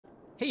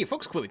Hey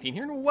folks, Quillopolis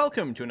here, and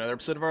welcome to another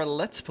episode of our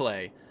Let's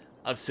Play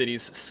of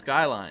Cities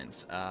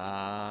Skylines.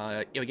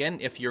 Again,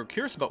 if you're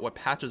curious about what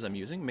patches I'm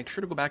using, make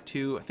sure to go back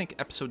to, I think,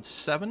 episode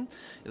 7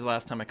 is the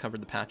last time I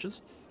covered the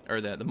patches,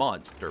 or the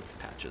mods, derp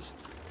patches.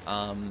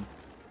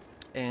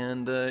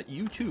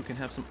 You too can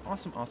have some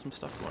awesome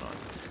stuff going on.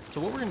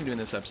 So what we're going to do in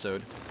this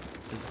episode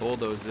is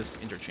bulldoze this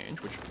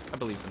interchange, which I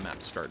believe the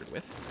map started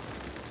with.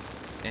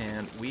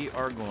 And we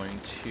are going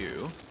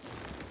to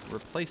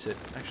replace it.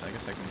 Actually, I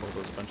guess I can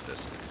bulldoze a bunch of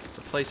this.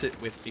 Replace it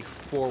with a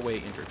 4-way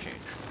interchange.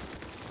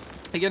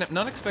 Again, I'm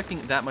not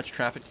expecting that much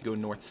traffic to go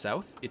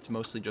north-south. It's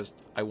mostly just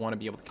I want to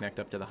be able to connect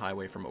up to the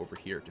highway from over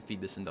here to feed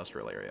this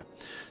industrial area.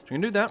 So we're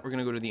going to do that. We're going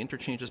to go to the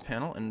interchanges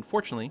panel, and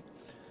unfortunately,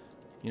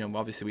 you know,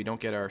 obviously we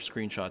don't get our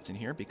screenshots in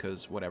here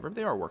because whatever.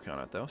 They are working on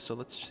it, though, so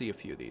let's see a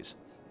few of these.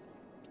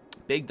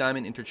 Big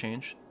diamond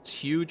interchange. It's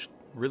huge,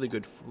 really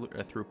good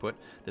throughput.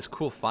 This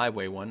cool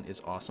 5-way one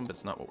is awesome, but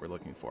it's not what we're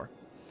looking for.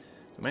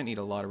 We might need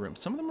a lot of room.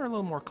 Some of them are a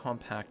little more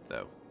compact,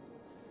 though.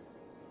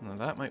 Now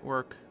that might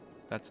work.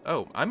 That's...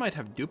 Oh, I might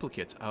have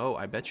duplicates. Oh,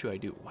 I bet you I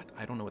do. What?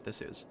 I don't know what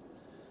this is.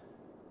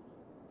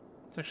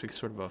 It's actually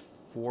sort of a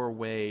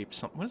 4-way...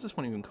 What is this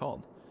one even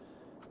called?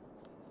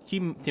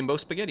 Timbo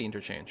Spaghetti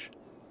Interchange.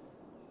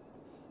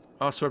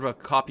 Oh, sort of a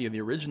copy of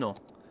the original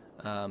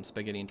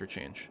Spaghetti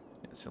Interchange.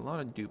 Yeah, it's a lot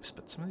of dupes,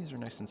 but some of these are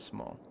nice and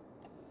small.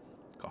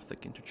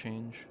 Gothic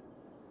Interchange.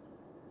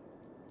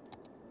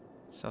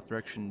 South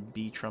direction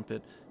B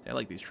trumpet. I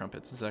like these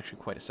trumpets. This is actually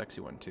quite a sexy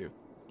one too,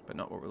 but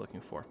not what we're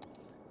looking for.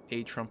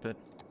 A trumpet.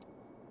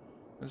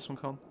 What's this one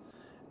called?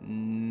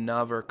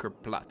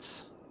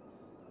 Naverkerplatz.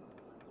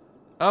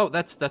 Oh,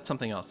 that's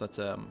something else. That's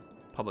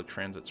public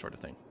transit sort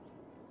of thing.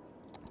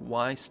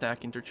 Y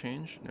stack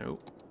interchange.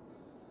 Nope.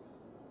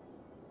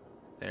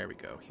 There we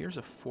go. Here's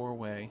a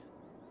 4-way.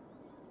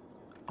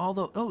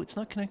 Although, oh, it's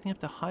not connecting up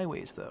to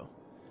highways though,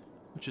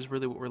 which is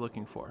really what we're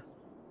looking for.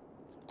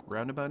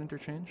 Roundabout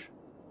interchange.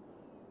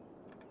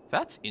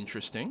 That's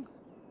interesting.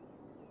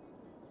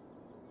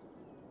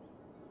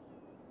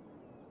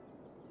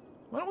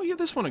 Why don't we give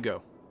this one a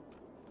go?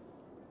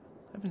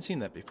 I haven't seen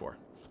that before.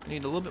 I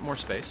need a little bit more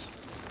space.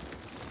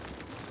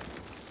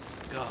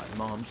 God,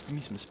 Mom, just give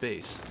me some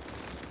space.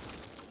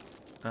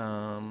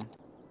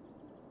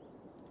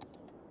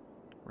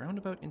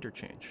 Roundabout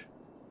interchange.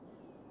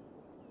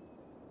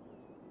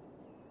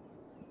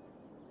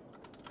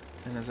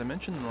 And as I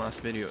mentioned in the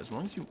last video, as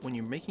long as you, when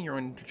you're making your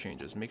own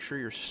interchanges, make sure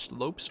your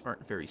slopes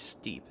aren't very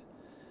steep.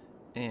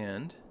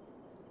 And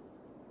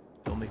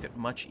it'll make it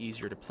much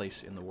easier to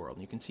place in the world.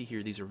 And you can see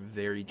here, these are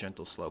very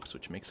gentle slopes,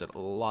 which makes it a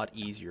lot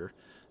easier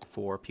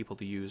for people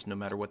to use no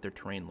matter what their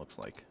terrain looks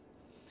like.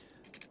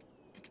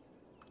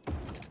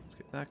 Let's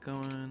get that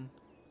going.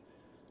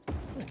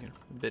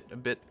 A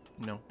bit,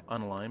 you know,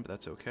 unaligned, but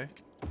that's okay.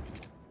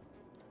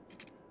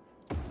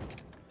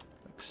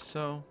 Like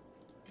so.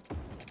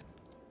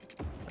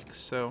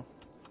 So,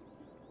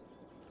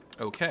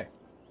 okay.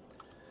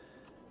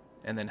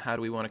 And then how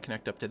do we want to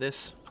connect up to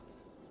this?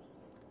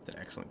 It's an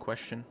excellent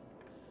question.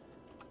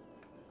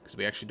 Because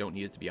we actually don't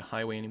need it to be a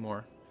highway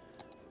anymore.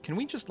 Can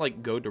we just,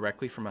 like, go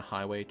directly from a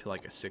highway to,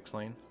 like, a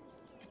 6-lane?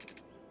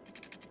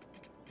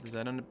 Does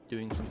that end up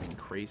doing something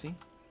crazy?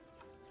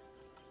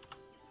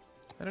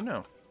 I don't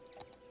know.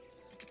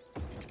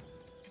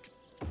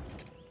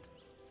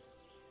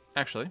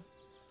 Actually,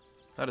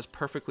 that is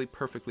perfectly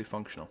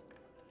functional.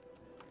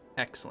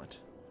 Excellent.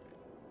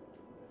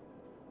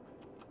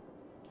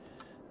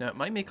 Now, it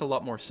might make a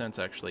lot more sense,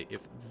 actually, if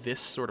this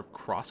sort of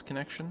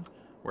cross-connection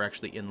were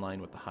actually in line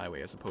with the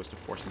highway, as opposed to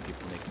forcing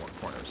people to make more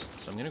corners.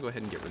 So I'm going to go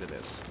ahead and get rid of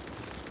this.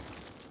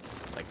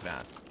 Like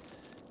that.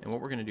 And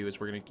what we're going to do is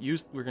we're going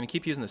to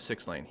keep using the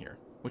 6-lane here,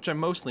 which I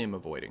mostly am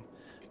avoiding.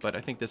 But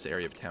I think this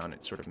area of town,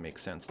 it sort of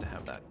makes sense to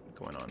have that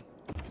going on.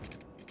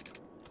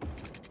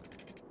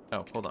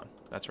 Oh, hold on.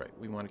 That's right.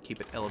 We want to keep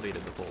it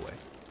elevated the whole way.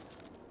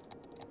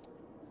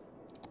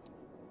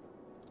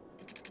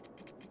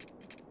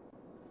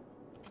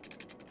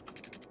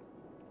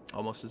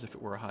 Almost as if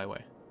it were a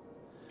highway.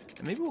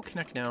 And maybe we'll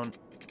connect down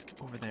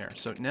over there.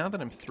 So now that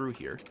I'm through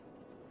here,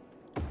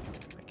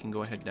 I can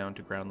go ahead down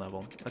to ground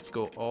level. Let's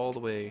go all the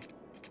way.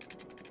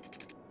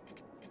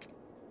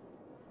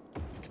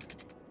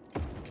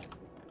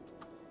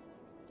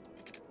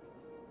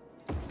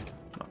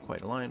 Not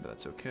quite aligned, but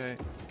that's okay.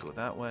 Let's go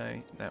that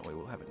way. That way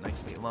we'll have it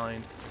nicely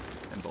aligned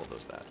and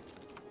bulldoze that.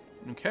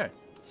 Okay.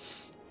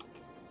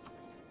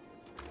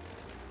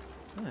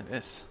 Look at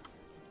this.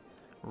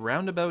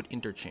 Roundabout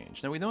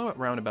interchange. Now, we know that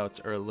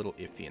roundabouts are a little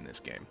iffy in this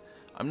game.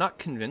 I'm not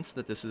convinced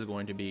that this is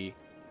going to be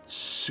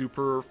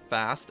super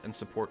fast and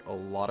support a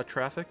lot of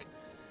traffic,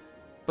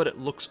 but it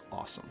looks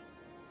awesome.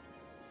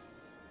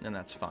 And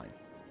that's fine.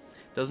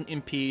 Doesn't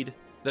impede...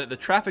 The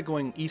traffic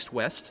going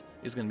east-west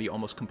is going to be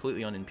almost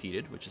completely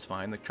unimpeded, which is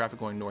fine. The traffic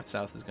going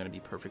north-south is going to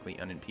be perfectly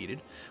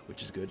unimpeded,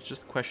 which is good. It's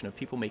just a question of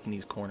people making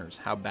these corners.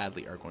 How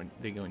badly are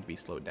they going to be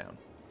slowed down?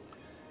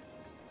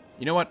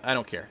 You know what? I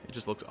don't care. It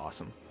just looks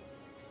awesome.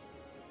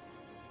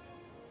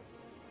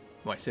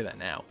 Well, I say that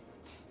now.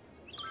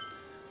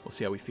 We'll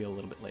see how we feel a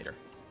little bit later.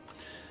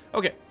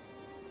 Okay.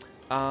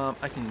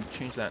 I can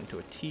change that into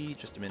a T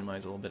just to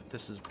minimize a little bit.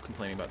 This is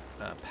complaining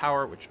about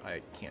power, which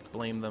I can't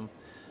blame them.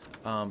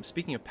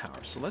 Speaking of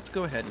power, so let's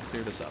go ahead and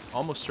clear this up.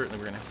 Almost certainly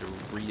we're going to have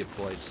to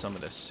redeploy some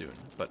of this soon,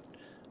 but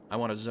I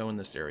want to zone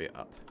this area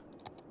up.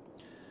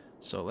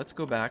 So let's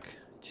go back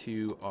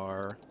to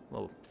our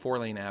little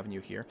 4-lane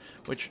avenue here,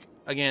 which,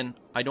 again,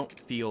 I don't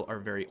feel are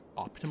very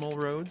optimal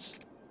roads,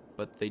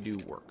 but they do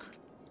work.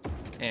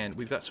 And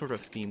we've got sort of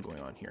a theme going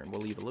on here, and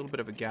we'll leave a little bit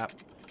of a gap.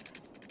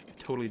 I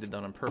totally did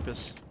that on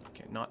purpose.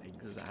 Okay, not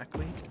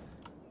exactly,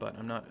 but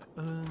I'm not...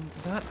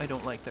 that I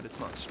don't like that it's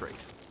not straight.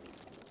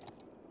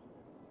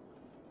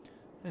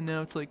 And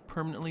now it's like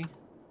permanently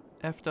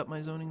effed up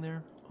my zoning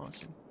there.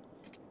 Awesome.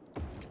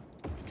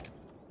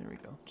 There we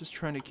go. Just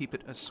trying to keep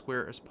it as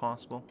square as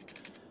possible.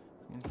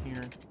 In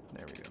here.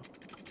 There we go.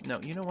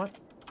 No, you know what?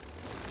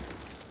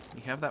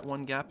 We have that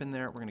one gap in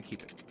there. We're going to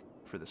keep it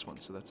for this one.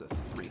 So that's a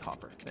 3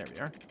 hopper. There we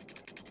are.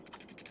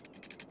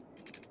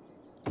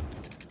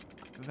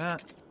 Like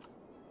that.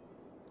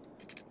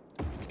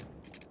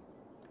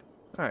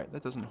 Alright,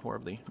 that doesn't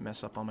horribly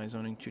mess up all my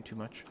zoning too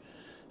much.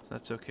 So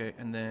that's okay.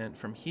 And then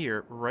from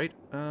here, right,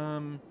 they're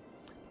going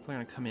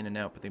to come in and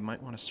out, but they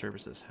might want to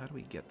service this. How do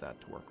we get that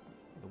to work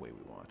the way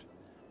we want?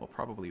 Well,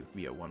 probably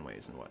via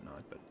one-ways and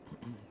whatnot, but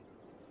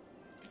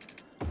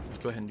let's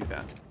go ahead and do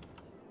that.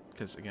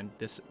 Because, again,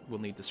 this will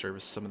need to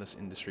service some of this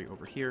industry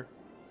over here.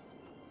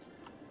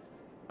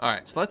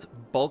 Alright, so let's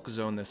bulk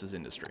zone this as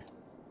industry.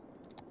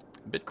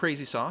 A bit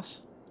crazy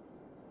sauce,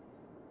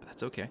 but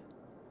that's okay.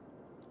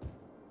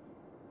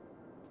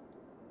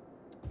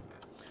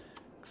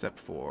 Except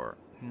for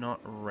not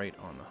right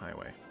on the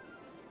highway.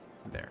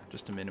 There,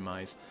 just to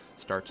minimize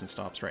starts and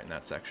stops right in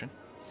that section.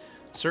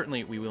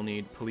 Certainly, we will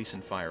need police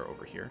and fire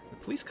over here. The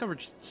police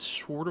coverage is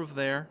sort of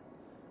there.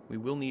 We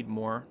will need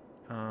more.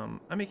 I'm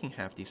making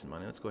half decent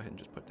money. Let's go ahead and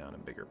just put down a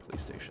bigger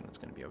police station. That's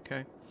going to be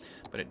okay.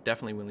 But it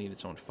definitely will need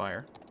its own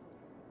fire.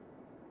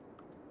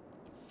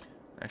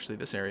 Actually,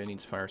 this area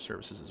needs fire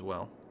services as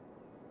well.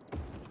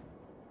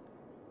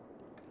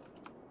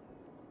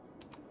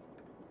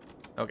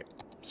 Okay,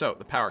 so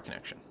the power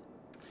connection.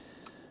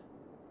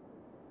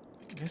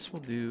 I guess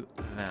we'll do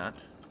that.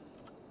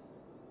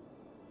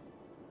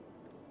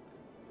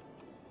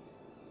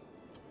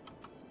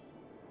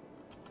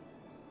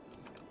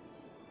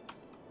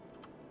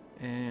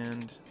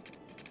 And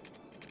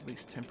at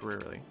least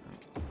temporarily,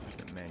 I'm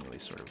going to manually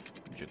sort of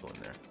jiggle in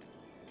there.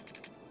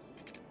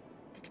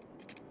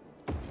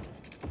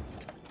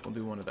 We'll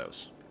do one of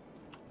those.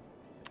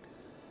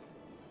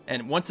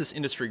 And once this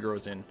industry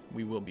grows in,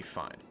 we will be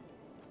fine.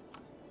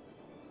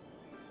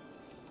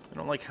 I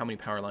don't like how many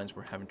power lines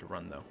we're having to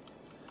run, though.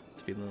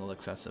 It's feeling a little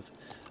excessive.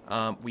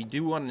 We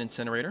do want an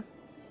incinerator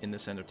in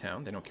this end of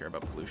town. They don't care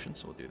about pollution,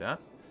 so we'll do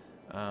that.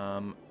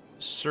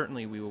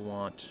 Certainly we will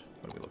want...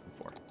 What are we looking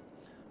for?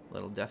 A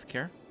little death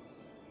care.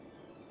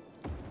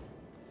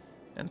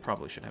 And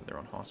probably should have their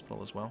own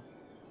hospital as well.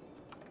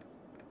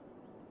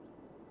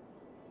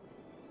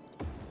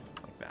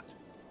 Like that.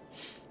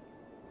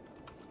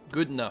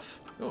 Good enough.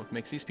 Oh, it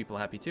makes these people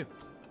happy too.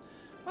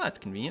 Well, that's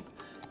convenient.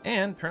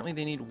 And apparently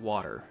they need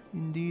water.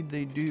 Indeed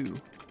they do.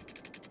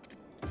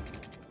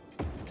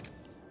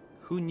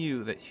 Who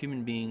knew that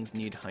human beings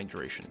need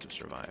hydration to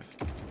survive?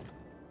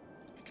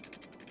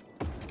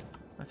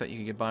 I thought you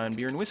could get by on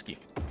beer and whiskey.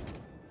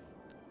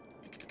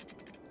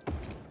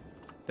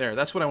 There,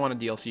 that's what I want a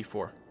DLC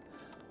for.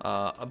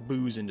 A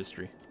booze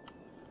industry.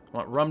 I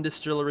want rum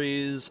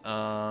distilleries,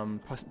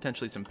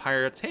 potentially some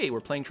pirates. Hey, we're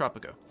playing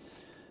Tropico.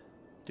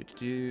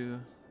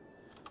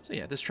 So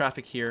yeah, this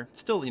traffic here,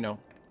 still, you know,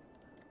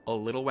 a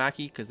little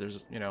wacky because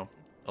there's, you know,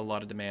 a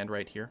lot of demand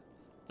right here.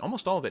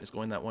 Almost all of it is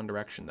going that one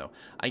direction, though.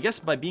 I guess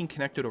by being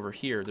connected over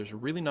here, there's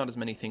really not as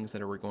many things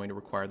that are going to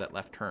require that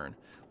left turn,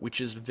 which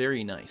is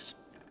very nice.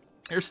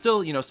 There's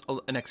still, you know,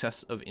 an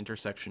excess of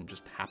intersection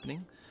just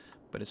happening,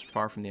 but it's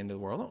far from the end of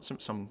the world. Oh,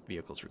 some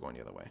vehicles are going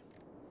the other way.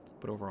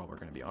 But overall, we're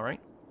going to be all right.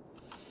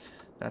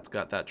 That's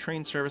got that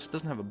train service.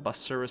 Doesn't have a bus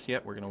service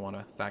yet. We're going to want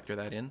to factor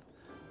that in.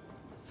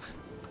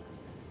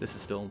 This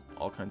is still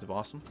all kinds of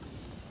awesome.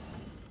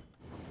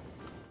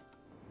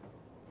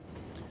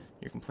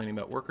 You're complaining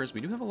about workers.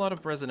 We do have a lot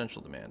of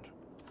residential demand.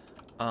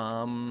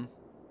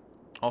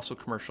 Also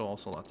commercial,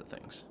 also lots of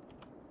things.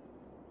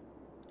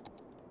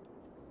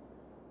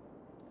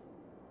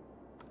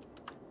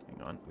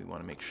 Hang on, we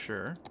want to make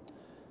sure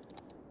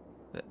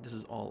that this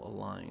is all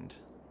aligned.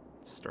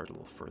 Let's start a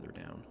little further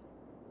down.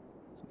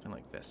 Something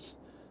like this.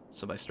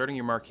 So by starting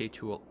your marquee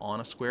tool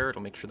on a square,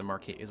 it'll make sure the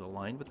marquee is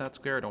aligned with that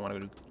square. I don't want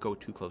to go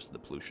too close to the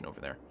pollution over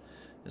there,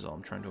 is all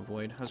I'm trying to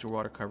avoid. How's your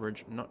water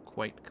coverage? Not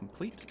quite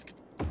complete.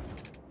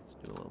 Let's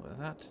do a little bit of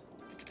that.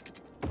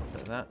 A little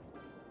bit of that.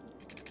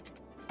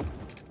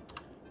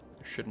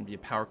 There shouldn't be a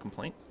power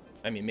complaint.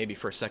 I mean, maybe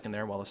for a second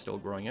there while it's still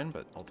growing in,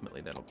 but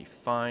ultimately that'll be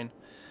fine.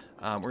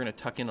 We're going to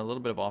tuck in a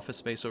little bit of office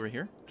space over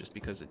here, just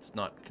because it's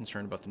not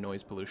concerned about the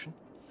noise pollution.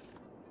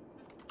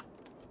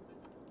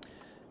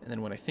 And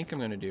then what I think I'm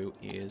going to do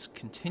is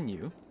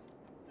continue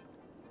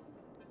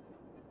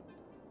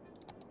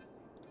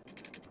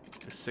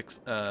the 6,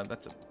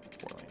 that's a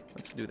 4-lane.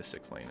 Let's do the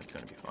 6-lane. It's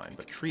going to be fine.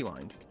 But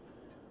tree-lined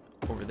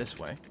over this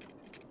way.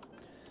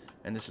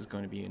 And this is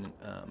going to be in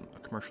a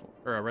commercial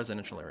or a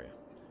residential area.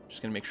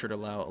 Just going to make sure to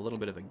allow a little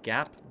bit of a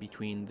gap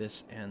between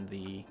this and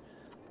the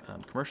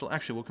commercial.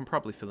 Actually, we can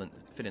probably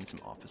fit in some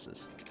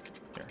offices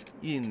there.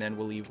 And then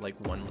we'll leave like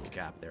one little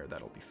gap there.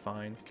 That'll be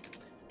fine.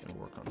 And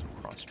work on some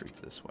cross streets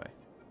this way.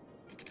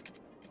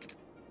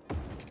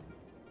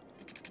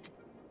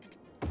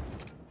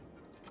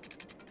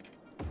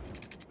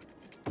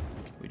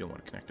 We don't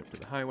want to connect up to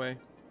the highway.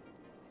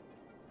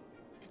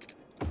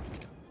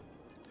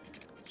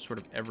 Sort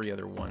of every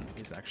other one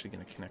is actually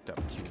going to connect up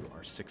to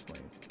our 6th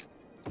lane.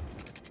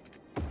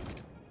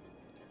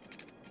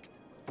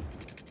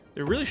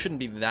 There really shouldn't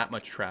be that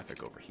much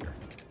traffic over here.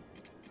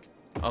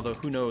 Although,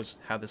 who knows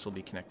how this will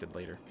be connected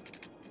later.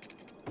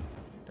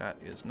 That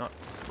is not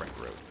the correct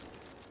road.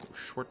 We're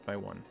short by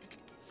 1.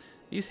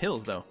 These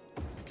hills, though.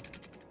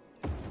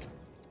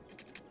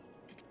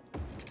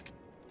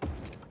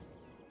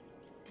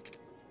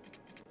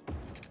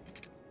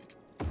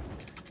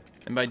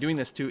 And by doing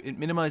this too, it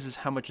minimizes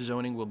how much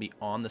zoning will be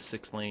on the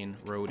 6-lane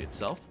road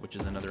itself, which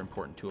is another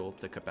important tool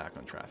to cut back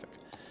on traffic.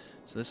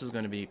 So this is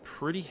going to be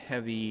pretty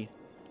heavy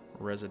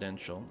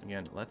residential.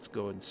 Again, let's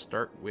go and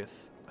start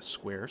with a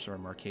square, so our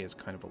marquee is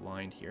kind of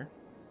aligned here.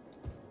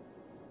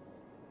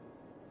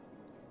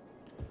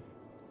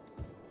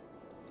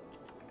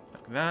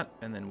 Like that,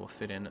 and then we'll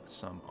fit in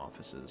some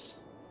offices,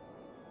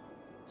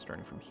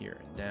 starting from here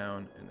and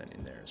down, and then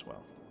in there as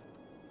well.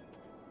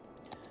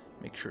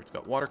 Make sure it's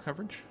got water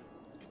coverage.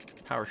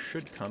 Power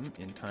should come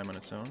in time on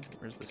its own.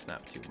 Where's the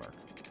snap to mark?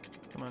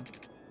 Come on.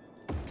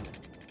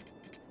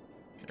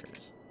 There it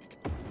is.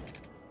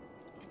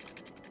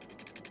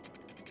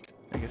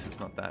 I guess it's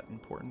not that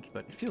important,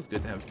 but it feels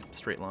good to have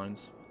straight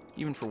lines,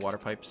 even for water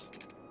pipes.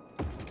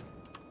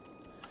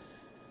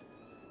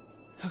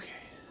 Okay,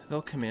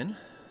 they'll come in.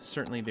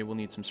 Certainly they will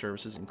need some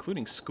services,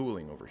 including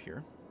schooling over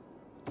here.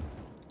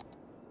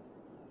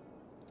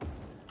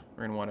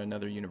 We're going to want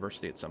another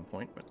university at some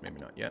point, but maybe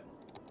not yet.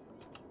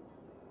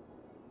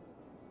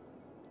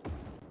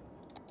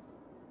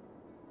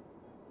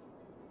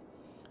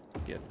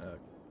 Get a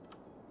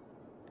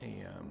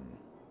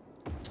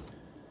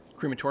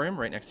crematorium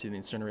right next to the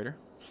incinerator.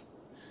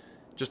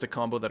 Just a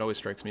combo that always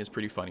strikes me as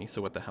pretty funny,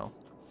 so what the hell.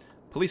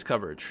 Police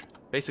coverage,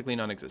 basically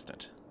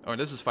non-existent. Oh,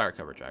 this is fire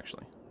coverage,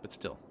 actually, but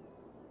still.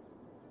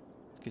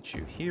 Get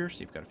you here, so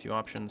you've got a few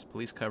options.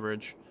 Police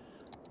coverage,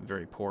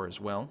 very poor as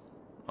well.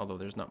 Although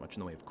there's not much in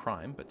the way of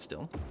crime, but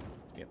still.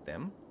 Get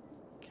them.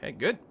 Okay,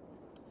 good.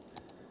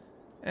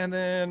 And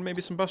then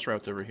maybe some bus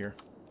routes over here.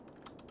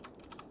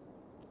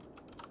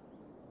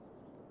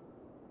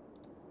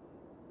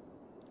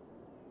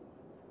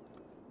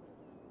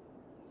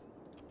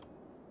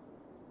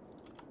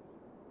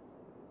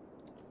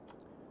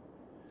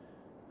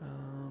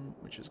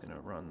 Which is going to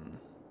run,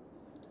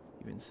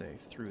 even say,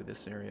 through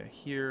this area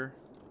here,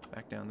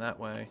 back down that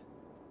way,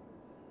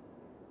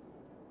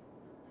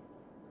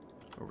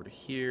 over to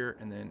here,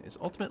 and then is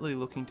ultimately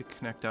looking to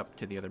connect up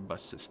to the other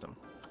bus system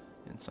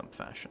in some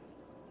fashion.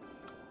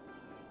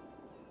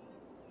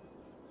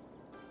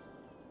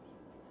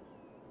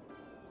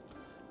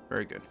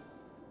 Very good.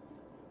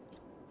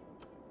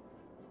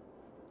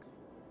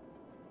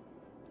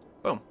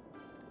 Boom.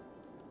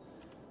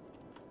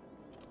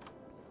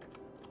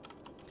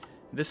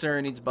 This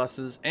area needs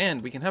buses,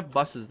 and we can have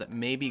buses that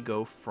maybe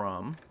go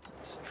from,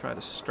 let's try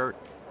to start,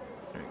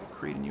 there we go,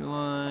 create a new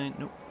line,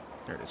 nope,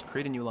 there it is,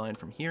 create a new line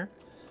from here.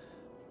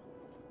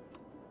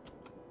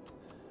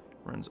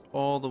 Runs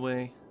all the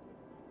way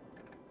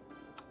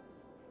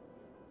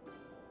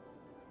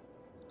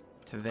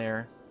to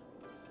there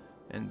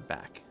and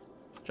back.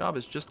 The job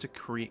is just to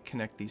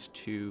connect these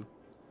two,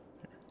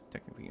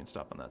 technically you can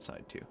stop on that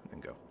side too, and then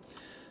go.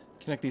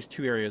 Connect these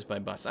two areas by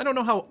bus. I don't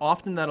know how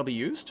often that'll be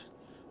used,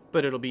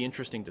 but it'll be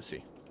interesting to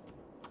see.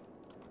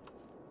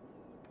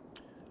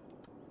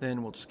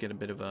 Then we'll just get a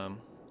bit of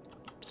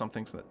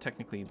something so that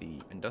technically the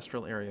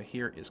industrial area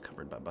here is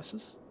covered by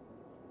buses.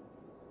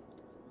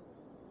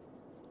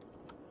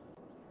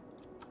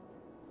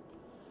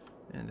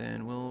 And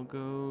then we'll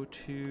go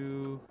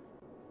to,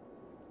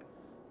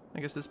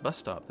 I guess, this bus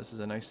stop. This is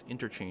a nice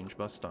interchange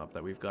bus stop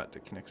that we've got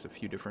that connects a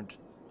few different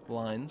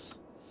lines.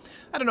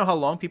 I don't know how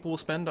long people will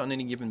spend on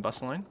any given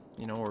bus line,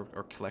 you know,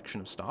 or collection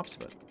of stops,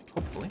 but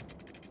hopefully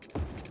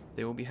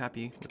they will be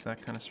happy with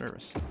that kind of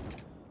service.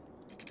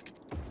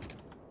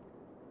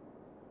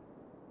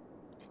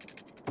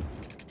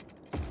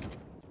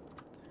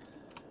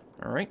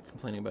 Alright,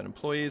 complaining about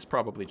employees,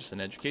 probably just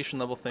an education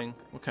level thing.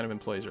 What kind of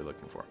employees are you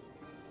looking for?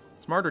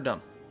 Smart or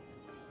dumb?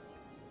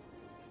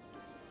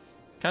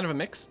 Kind of a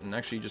mix, and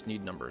actually you just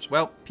need numbers.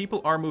 Well,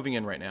 people are moving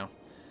in right now.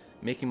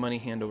 Making money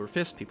hand over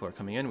fist, people are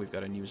coming in. We've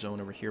got a new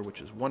zone over here,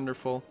 which is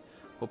wonderful.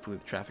 Hopefully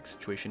the traffic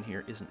situation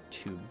here isn't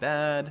too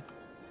bad.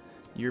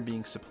 You're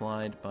being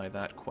supplied by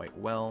that quite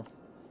well.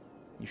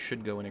 You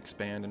should go and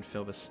expand and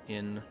fill this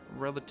in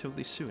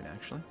relatively soon,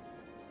 actually.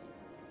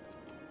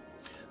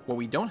 What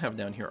we don't have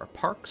down here are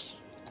parks.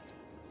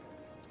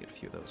 Let's get a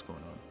few of those going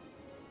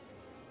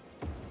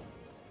on.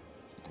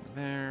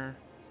 there.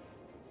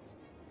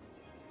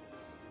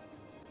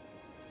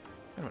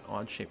 Kind of an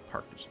odd-shaped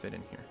park to fit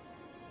in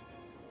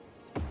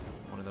here.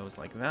 One of those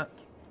like that.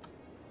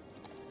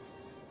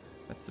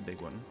 That's the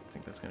big one. I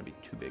think that's going to be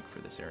too big for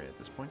this area at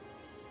this point.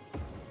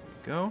 There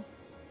we go.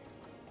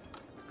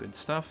 Good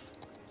stuff.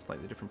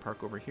 Slightly different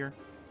park over here.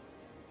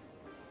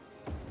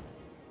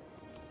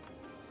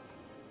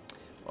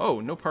 Oh,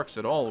 no parks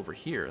at all over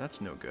here. That's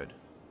no good.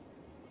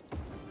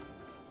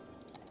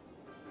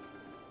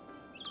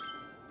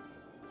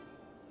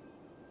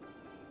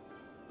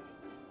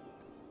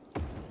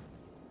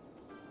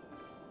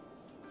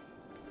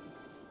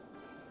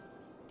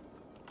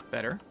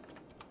 Better.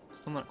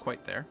 Still not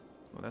quite there.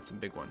 Oh, that's a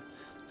big one.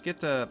 Let's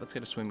get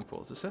a swimming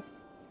pool. Is this it?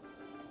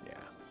 Yeah.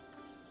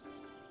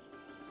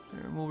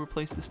 And we'll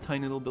replace this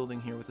tiny little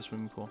building here with a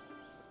swimming pool.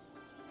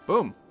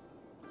 Boom.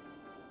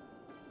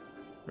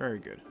 Very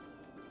good.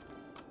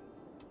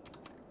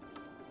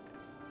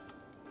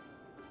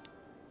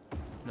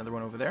 Another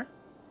one over there.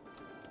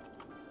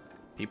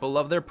 People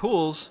love their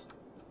pools.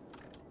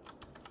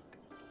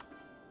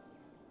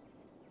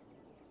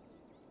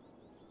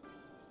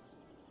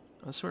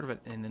 That's sort of at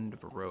an end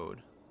of a road.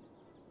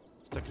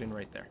 Stuck it in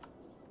right there.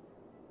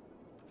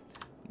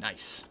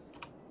 Nice.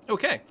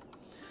 Okay.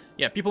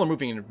 Yeah, people are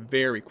moving in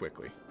very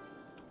quickly.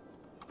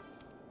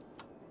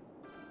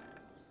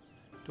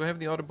 Do I have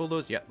the auto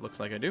bulldoze? Yeah, looks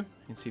like I do. You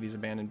can see these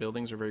abandoned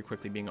buildings are very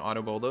quickly being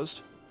auto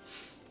bulldozed.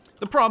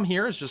 The problem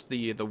here is just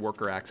the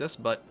worker access,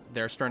 but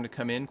they're starting to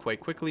come in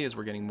quite quickly as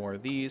we're getting more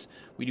of these.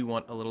 We do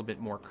want a little bit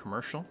more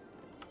commercial.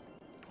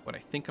 What I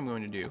think I'm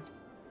going to do...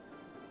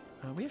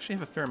 we actually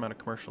have a fair amount of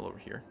commercial over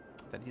here.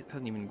 That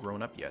hasn't even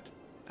grown up yet.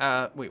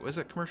 Wait, was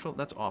it commercial?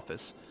 That's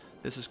office.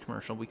 This is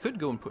commercial. We could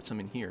go and put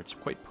some in here. It's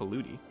quite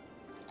polluty.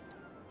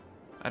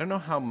 I don't know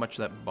how much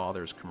that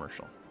bothers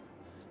commercial.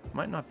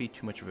 Might not be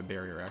too much of a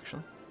barrier,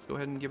 actually. Let's go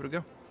ahead and give it a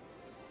go.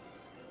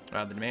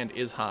 The demand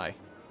is high.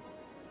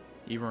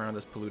 Even around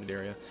this polluted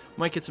area.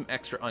 Might get some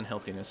extra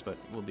unhealthiness, but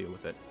we'll deal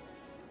with it.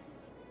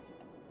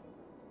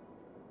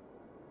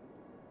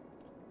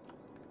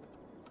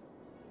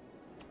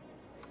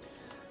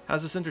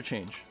 How's this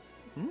interchange?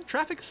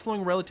 Traffic is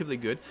flowing relatively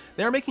good.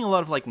 They are making a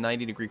lot of like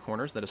 90-degree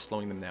corners that is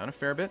slowing them down a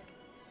fair bit.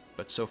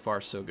 But so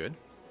far, so good.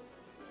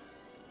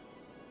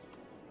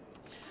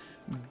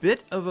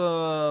 Bit of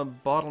a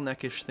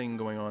bottleneckish thing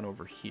going on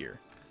over here.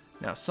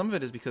 Now, some of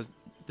it is because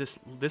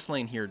this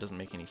lane here doesn't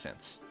make any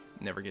sense.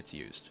 Never gets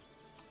used.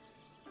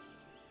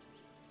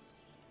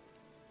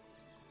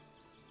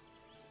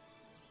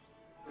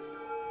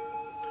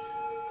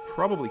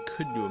 Probably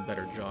could do a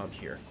better job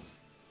here.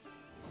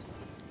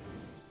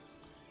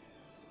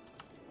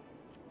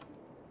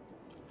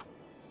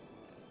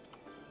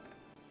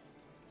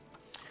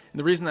 And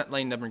the reason that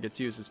lane never gets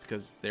used is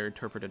because they're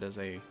interpreted as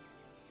a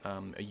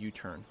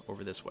U-turn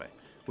over this way,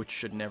 which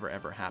should never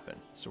ever happen.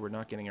 So we're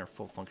not getting our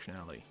full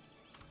functionality.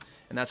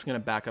 And that's going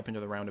to back up into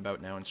the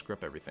roundabout now and screw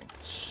up everything.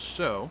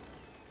 So,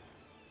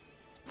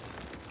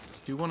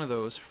 let's do one of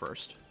those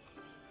first.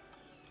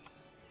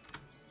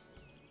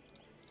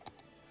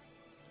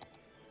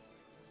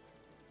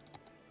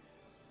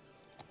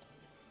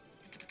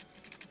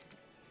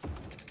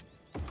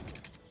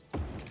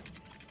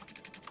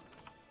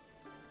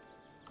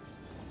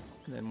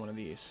 And then one of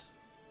these.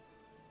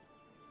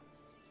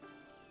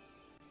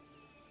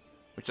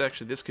 Which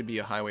actually, this could be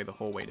a highway the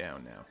whole way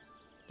down now.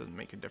 Doesn't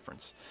make a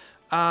difference.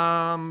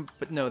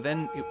 But no,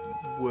 then it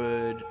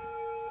would...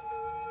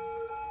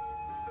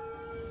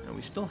 No,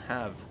 we still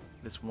have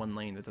this one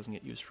lane that doesn't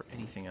get used for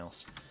anything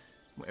else.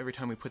 Every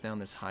time we put down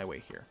this highway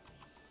here.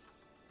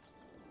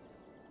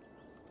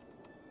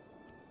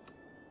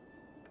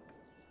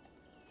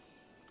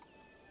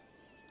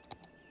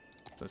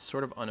 So it's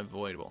sort of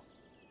unavoidable.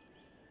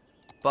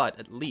 But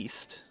at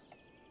least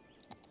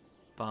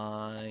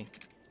by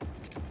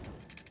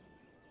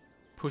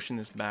pushing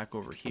this back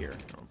over here,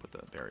 I'll put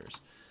the barriers,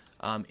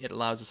 it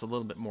allows us a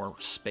little bit more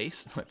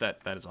space. that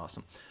is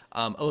awesome.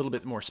 A little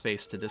bit more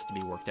space to this to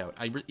be worked out.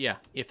 Yeah,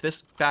 if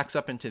this backs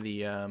up into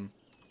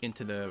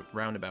the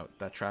roundabout,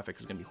 that traffic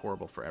is going to be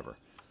horrible forever.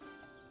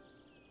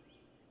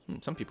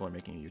 Some people are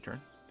making a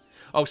U-turn.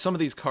 Oh, some of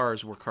these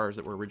cars were cars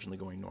that were originally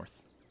going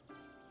north.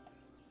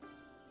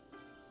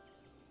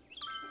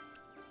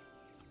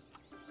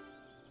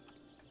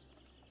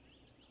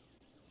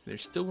 So they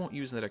still won't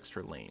use that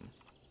extra lane,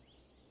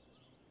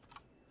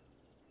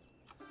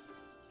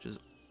 which is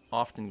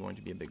often going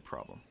to be a big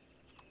problem.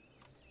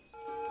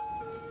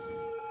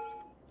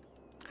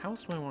 How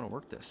else do I want to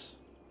work this?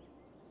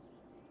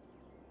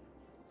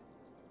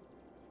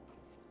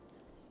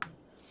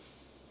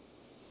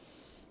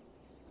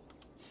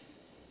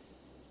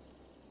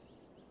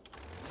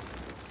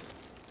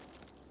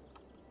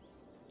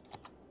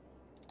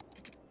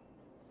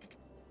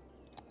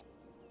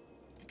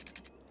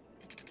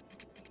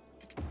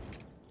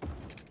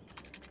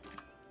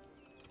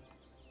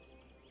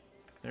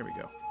 There we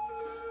go.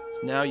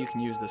 So now you can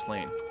use this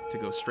lane to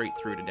go straight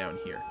through to down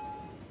here.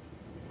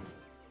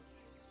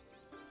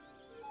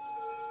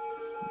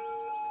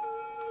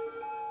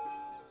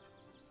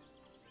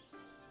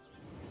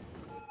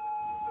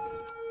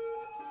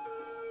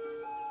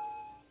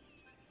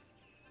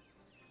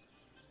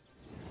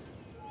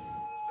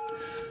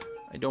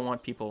 I don't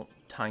want people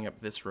tying up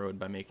this road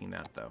by making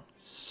that, though.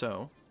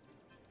 So,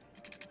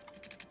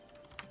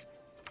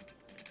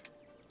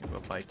 go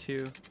up by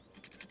 2.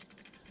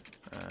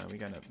 We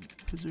gotta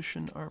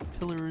position our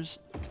pillars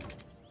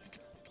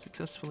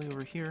successfully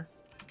over here.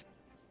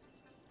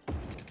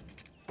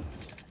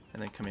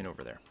 And then come in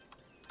over there.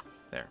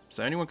 There.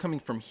 So anyone coming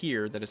from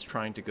here that is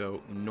trying to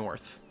go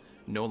north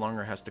no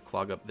longer has to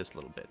clog up this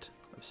little bit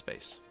of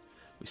space.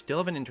 We still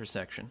have an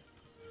intersection.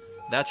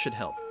 That should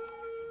help.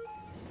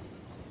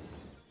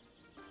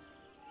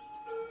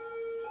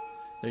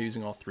 They're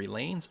using all 3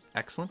 lanes.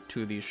 Excellent.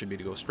 2 of these should be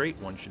to go straight.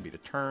 1 should be to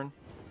turn.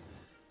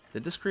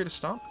 Did this create a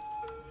stop?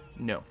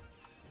 No.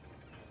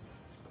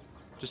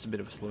 Just a bit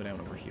of a slowdown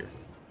over here.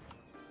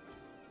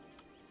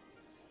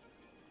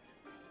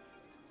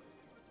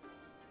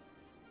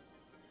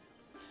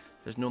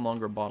 There's no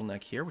longer a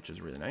bottleneck here, which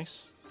is really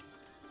nice.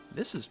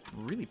 This is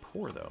really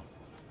poor, though.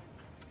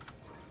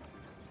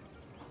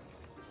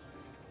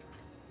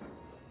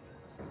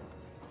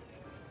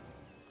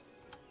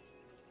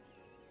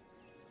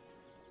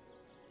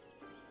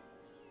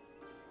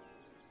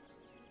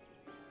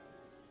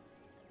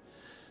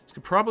 This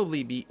could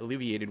probably be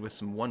alleviated with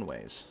some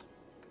one-ways.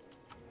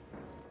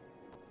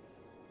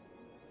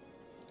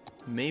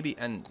 Maybe,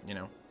 and, you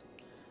know,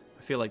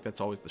 I feel like that's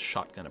always the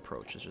shotgun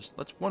approach. It's just,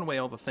 let's one-way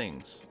all the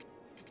things.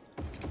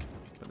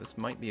 But this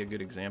might be a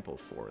good example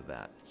for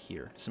that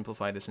here.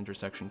 Simplify this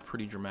intersection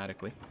pretty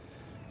dramatically.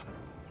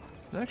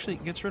 That actually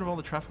gets rid of all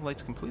the traffic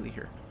lights completely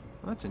here.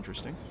 Well, that's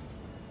interesting.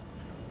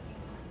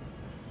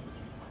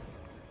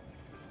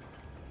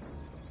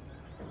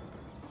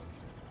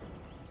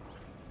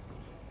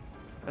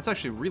 That's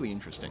actually really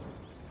interesting.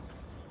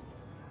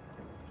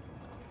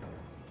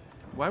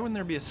 Why wouldn't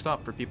there be a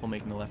stop for people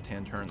making the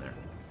left-hand turn there?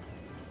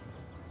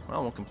 Well,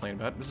 I won't complain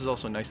about it. This is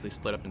also nicely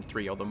split up in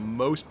 3, although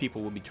most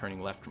people will be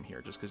turning left from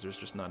here just because there's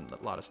just not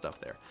a lot of stuff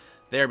there.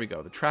 There we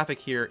go. The traffic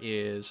here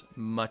is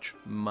much,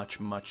 much,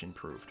 much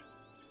improved.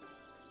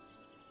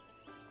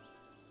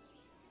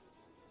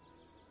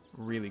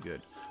 Really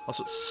good.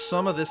 Also,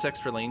 some of this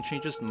extra lane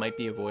changes might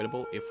be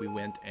avoidable if we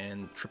went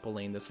and triple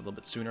lane this a little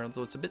bit sooner,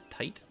 although it's a bit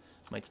tight.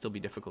 Might still be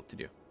difficult to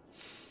do.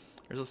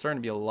 There's starting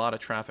to be a lot of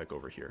traffic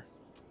over here.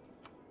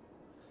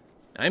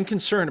 I'm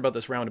concerned about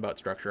this roundabout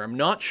structure. I'm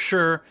not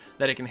sure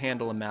that it can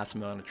handle a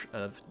massive amount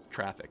of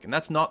traffic. And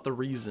that's not the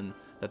reason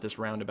that this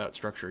roundabout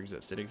structure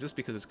exists. It exists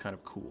because it's kind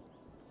of cool.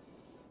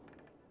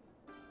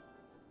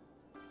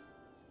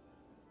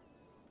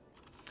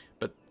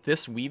 But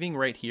this weaving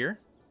right here,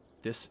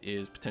 this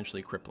is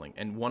potentially crippling.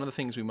 And one of the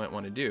things we might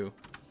want to do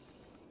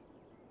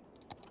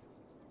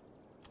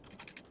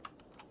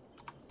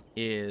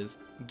is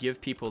give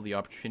people the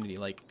opportunity.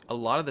 Like, a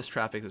lot of this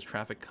traffic is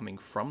traffic coming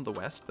from the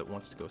west that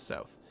wants to go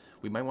south.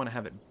 We might want to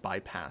have it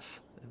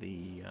bypass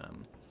the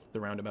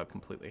roundabout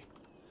completely.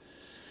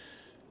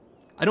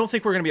 I don't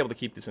think we're going to be able to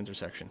keep this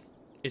intersection.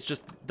 It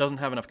just doesn't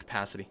have enough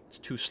capacity. It's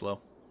too slow.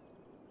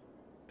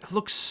 It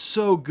looks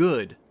so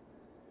good,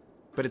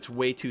 but it's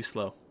way too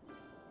slow.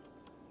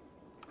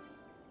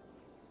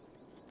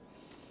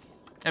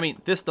 I mean,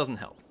 this doesn't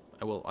help.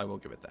 I will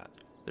give it that.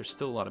 There's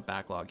still a lot of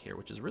backlog here,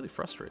 which is really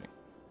frustrating.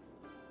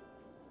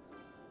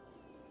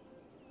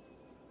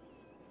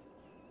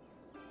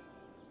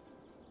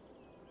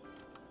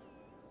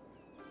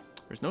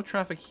 There's no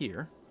traffic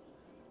here.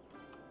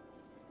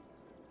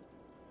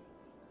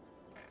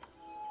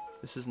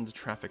 This isn't a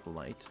traffic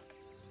light.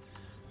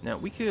 Now,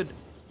 we could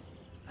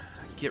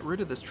get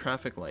rid of this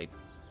traffic light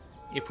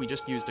if we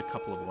just used a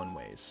couple of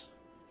one-ways.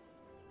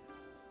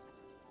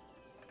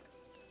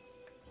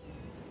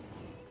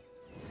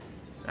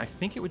 I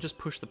think it would just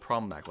push the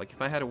problem back. Like,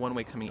 if I had a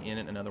one-way coming in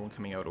and another one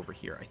coming out over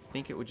here, I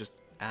think it would just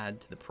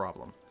add to the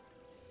problem.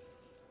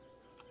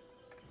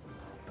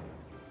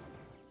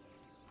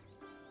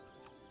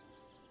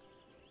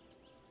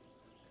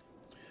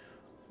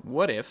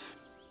 What if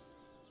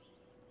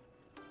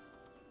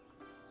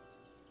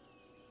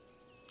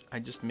I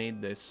just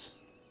made this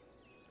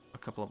a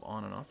couple of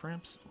on and off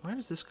ramps? Where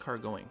is this car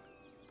going?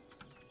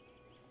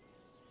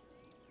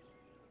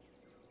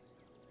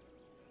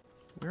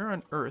 Where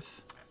on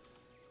earth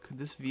could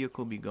this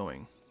vehicle be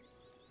going?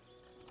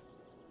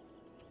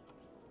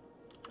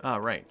 Ah,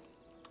 right.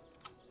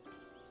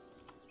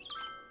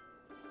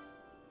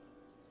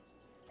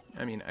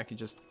 I mean, I could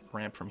just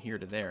ramp from here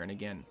to there, and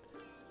again,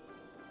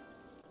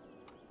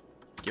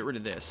 get rid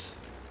of this.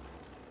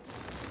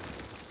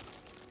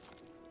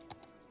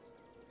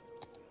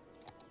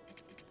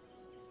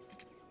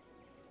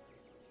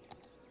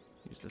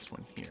 Use this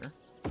one here.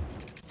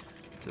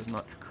 It does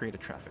not create a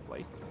traffic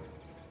light.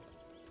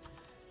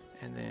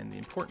 And then the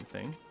important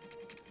thing,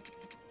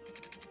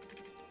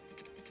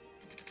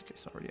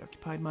 space already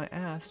occupied my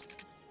ass.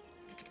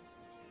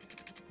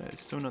 That is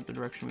so not the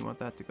direction we want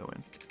that to go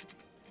in.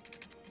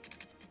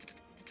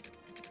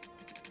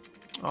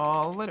 Oh,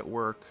 I'll let it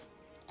work.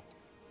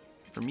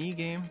 For me,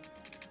 game.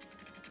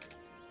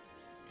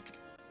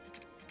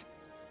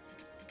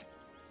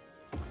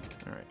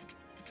 Alright.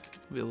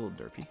 We'll be a little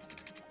derpy.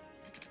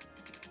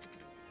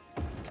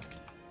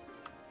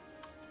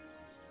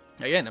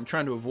 Again, I'm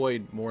trying to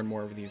avoid more and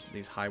more of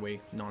these highway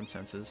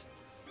nonsenses.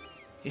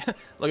 Yeah,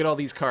 look at all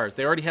these cars.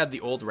 They already had the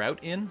old route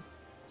in.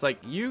 It's like,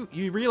 you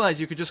realize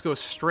you could just go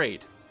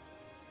straight.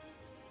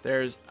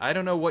 I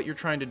don't know what you're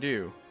trying to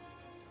do.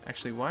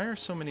 Actually, why are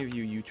so many of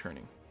you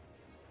U-turning?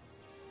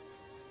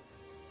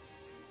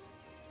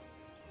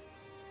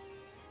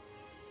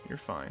 You're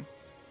fine.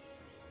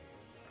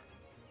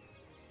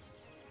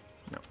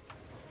 No.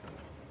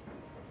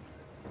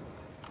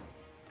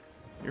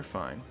 You're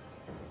fine.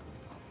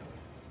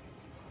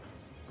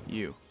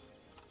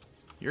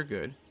 You're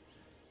good.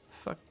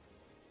 Fuck.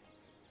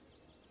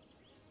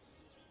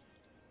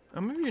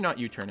 Oh, maybe you're not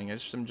U-turning.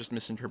 I'm just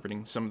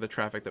misinterpreting some of the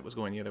traffic that was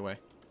going the other way.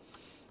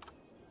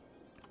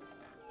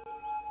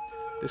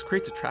 This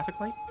creates a traffic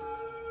light?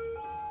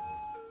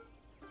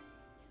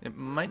 It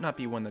might not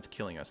be one that's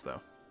killing us, though.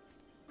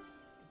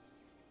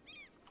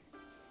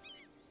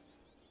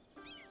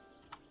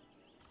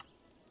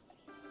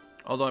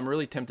 Although I'm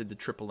really tempted to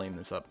triple lane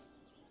this up.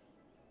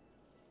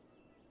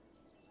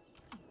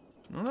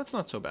 No, that's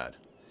not so bad.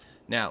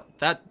 Now,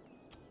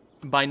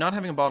 by not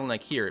having a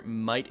bottleneck here, it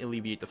might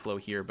alleviate the flow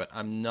here, but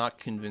I'm not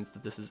convinced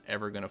that this is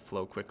ever going to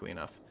flow quickly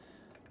enough.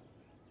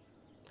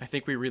 I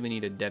think we really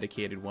need a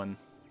dedicated one.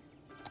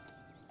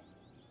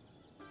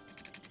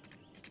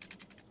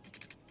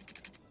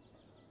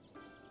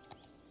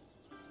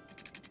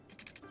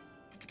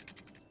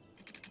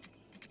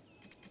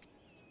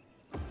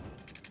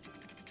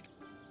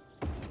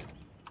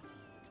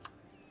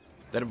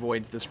 That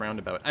avoids this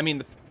roundabout. I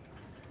mean,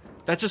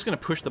 that's just going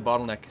to push the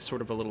bottleneck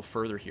sort of a little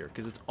further here,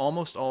 because it's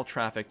almost all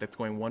traffic that's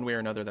going one way or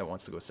another that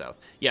wants to go south.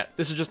 Yeah,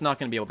 this is just not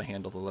going to be able to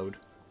handle the load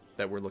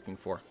that we're looking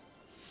for.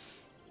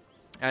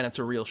 And it's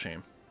a real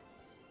shame,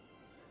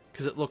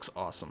 because it looks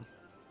awesome.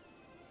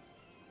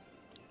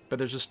 But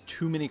there's just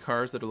too many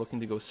cars that are looking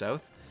to go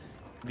south.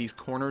 These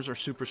corners are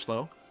super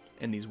slow,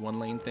 and these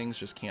one-lane things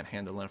just can't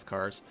handle enough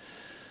cars.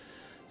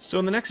 So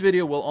in the next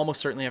video, we'll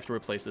almost certainly have to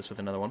replace this with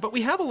another one. But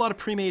we have a lot of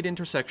pre-made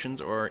intersections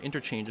or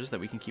interchanges that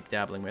we can keep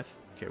dabbling with.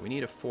 Okay, we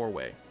need a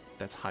four-way.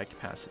 That's high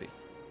capacity.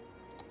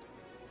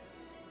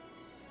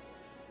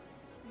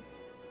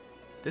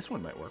 This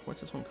one might work. What's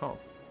this one called?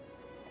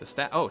 The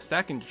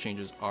stack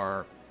interchanges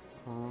are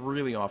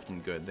really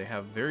often good. They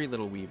have very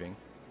little weaving.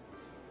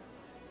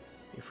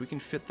 If we can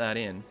fit that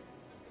in,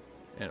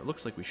 and it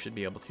looks like we should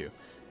be able to,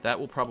 that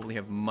will probably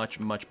have much,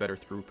 much better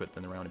throughput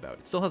than the roundabout.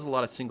 It still has a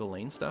lot of single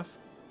lane stuff,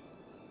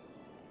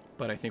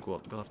 but I think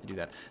we'll have to do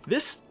that.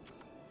 This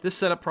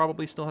setup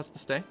probably still has to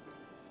stay,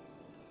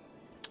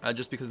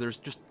 just because there's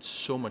just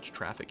so much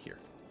traffic here.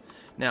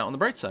 Now, on the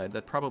bright side,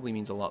 that probably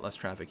means a lot less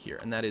traffic here,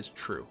 and that is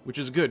true, which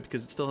is good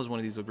because it still has one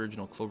of these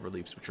original clover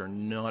leaps, which are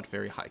not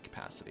very high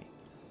capacity.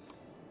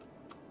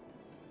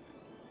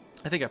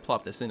 I think I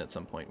plopped this in at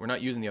some point. We're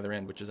not using the other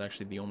end, which is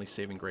actually the only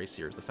saving grace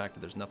here, is the fact that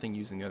there's nothing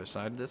using the other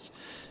side of this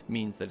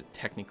means that it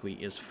technically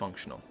is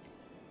functional.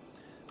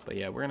 But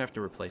yeah, we're going to have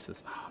to replace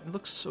this. Oh, it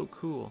looks so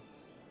cool.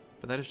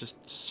 But that is just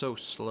so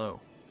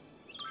slow.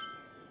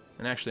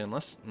 And actually,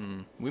 unless...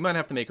 we might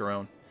have to make our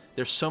own.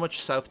 There's so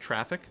much south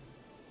traffic.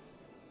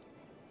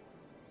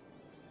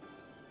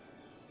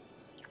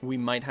 We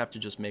might have to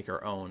just make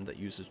our own that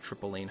uses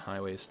triple lane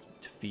highways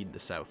to feed the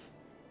south.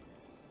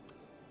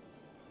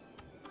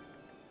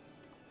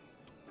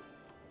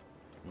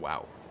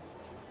 Wow.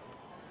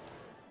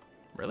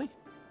 Really?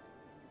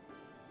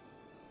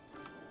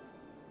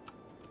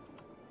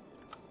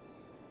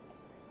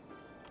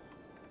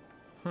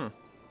 Hmm.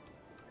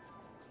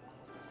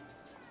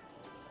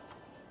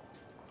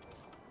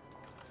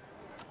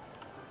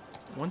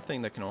 One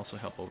thing that can also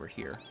help over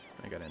here,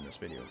 I gotta end this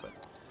video, but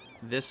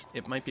this,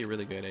 it might be a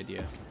really good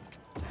idea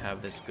to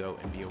have this go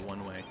and be a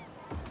one-way.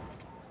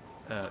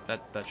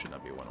 That should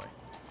not be a one-way.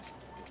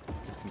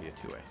 This can be a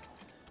two-way.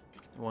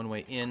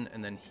 One-way in,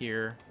 and then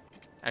here.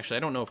 Actually, I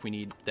don't know if we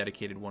need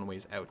dedicated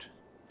one-ways out.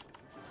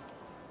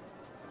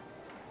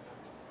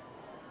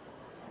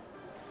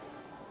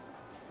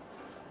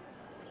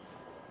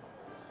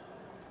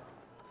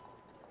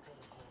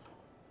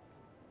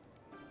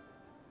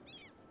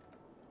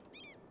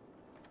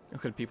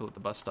 Look at people at the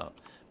bus stop.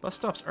 Bus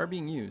stops are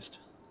being used.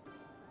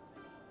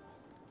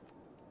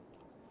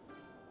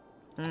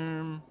 This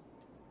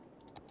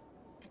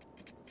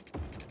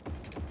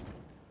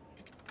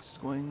is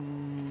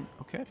going...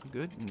 okay,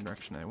 good, in the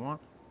direction I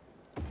want.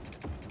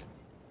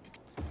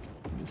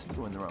 This is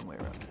going the wrong way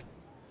around.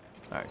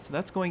 Alright, so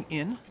that's going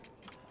in.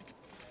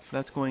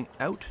 That's going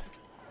out.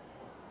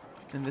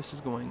 And this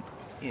is going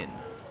in.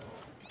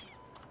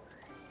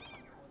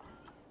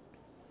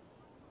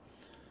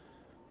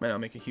 Might not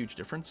make a huge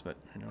difference, but,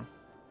 you know.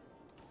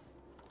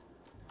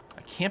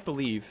 I can't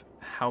believe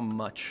how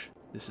much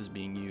this is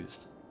being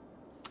used.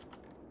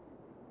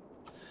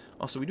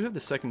 Also, we do have the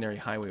secondary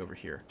highway over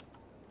here.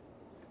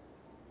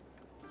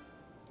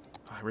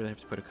 Oh, I really have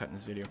to put a cut in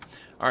this video.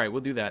 Alright, we'll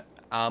do that.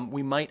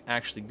 We might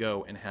actually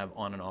go and have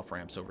on and off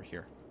ramps over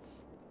here.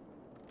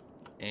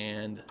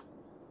 And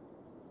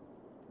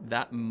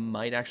that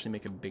might actually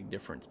make a big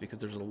difference because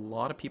there's a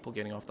lot of people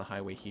getting off the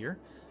highway here.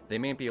 They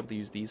may be able to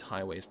use these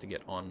highways to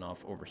get on and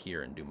off over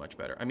here and do much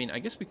better. I mean, I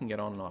guess we can get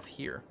on and off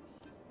here,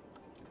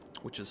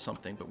 which is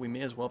something, but we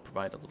may as well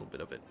provide a little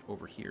bit of it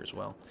over here as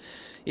well.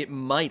 It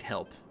might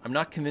help. I'm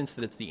not convinced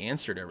that it's the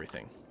answer to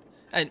everything.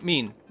 I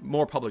mean,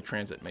 more public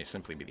transit may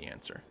simply be the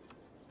answer.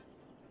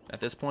 At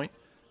this point,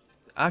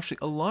 actually,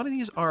 a lot of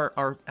these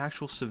are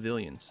actual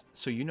civilians.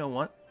 So you know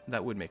what?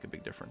 That would make a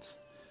big difference.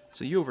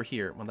 So you over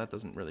here, well, that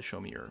doesn't really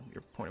show me your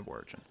point of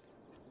origin.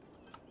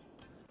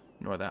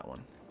 Nor that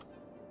one.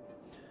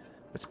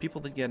 But it's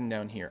people that getting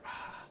down here.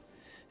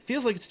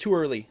 Feels like it's too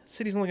early.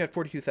 City's only got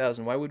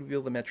 42,000. Why would we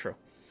build the metro?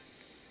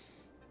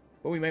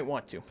 Well, we might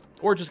want to.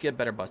 Or just get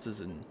better buses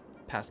and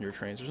passenger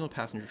trains. There's no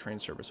passenger train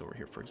service over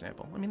here, for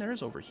example. I mean, there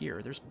is over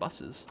here. There's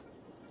buses.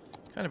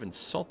 Kind of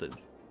insulted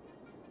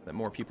that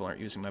more people aren't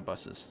using my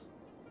buses.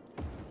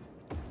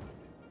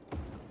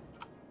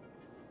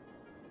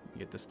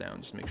 Get this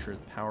down, just make sure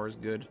the power is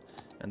good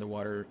and the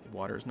water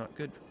is not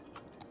good.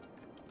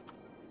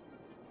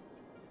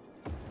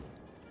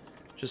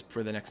 Just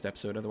for the next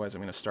episode, otherwise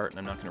I'm going to start and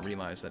I'm not going to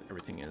realize that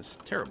everything is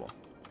terrible.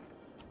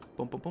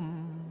 Boom, boom,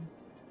 boom.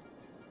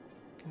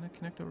 Can I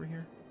connect over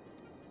here?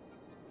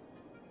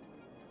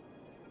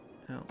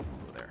 Oh,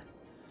 over there.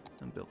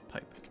 Unbuilt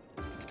pipe.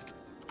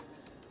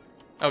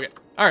 Okay.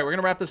 All right, we're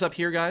going to wrap this up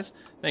here, guys.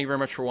 Thank you very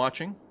much for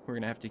watching. We're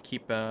going to have to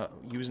keep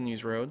using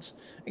these roads.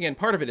 Again,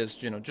 part of it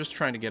is, you know, just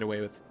trying to get away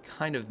with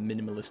kind of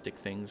minimalistic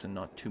things and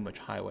not too much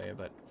highway,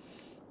 but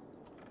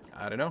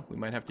I don't know. We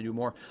might have to do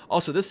more.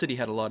 Also, this city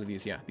had a lot of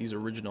these, yeah, these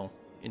original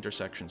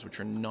intersections,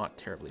 which are not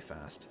terribly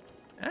fast.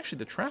 Actually,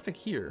 the traffic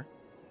here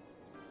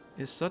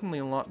is suddenly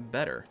a lot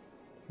better.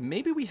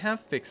 Maybe we have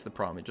fixed the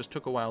problem. It just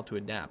took a while to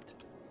adapt.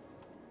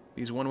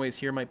 These one-ways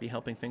here might be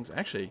helping things.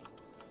 Actually,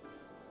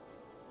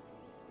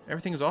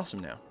 everything is awesome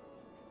now.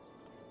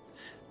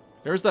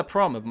 There's that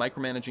problem of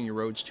micromanaging your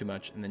roads too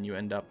much, and then you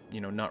end up,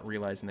 you know, not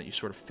realizing that you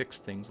sort of fix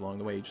things along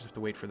the way. You just have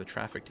to wait for the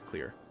traffic to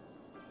clear.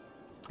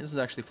 This is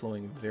actually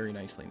flowing very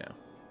nicely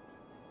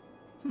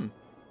now.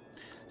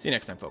 See you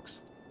next time, folks.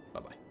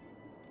 Bye-bye.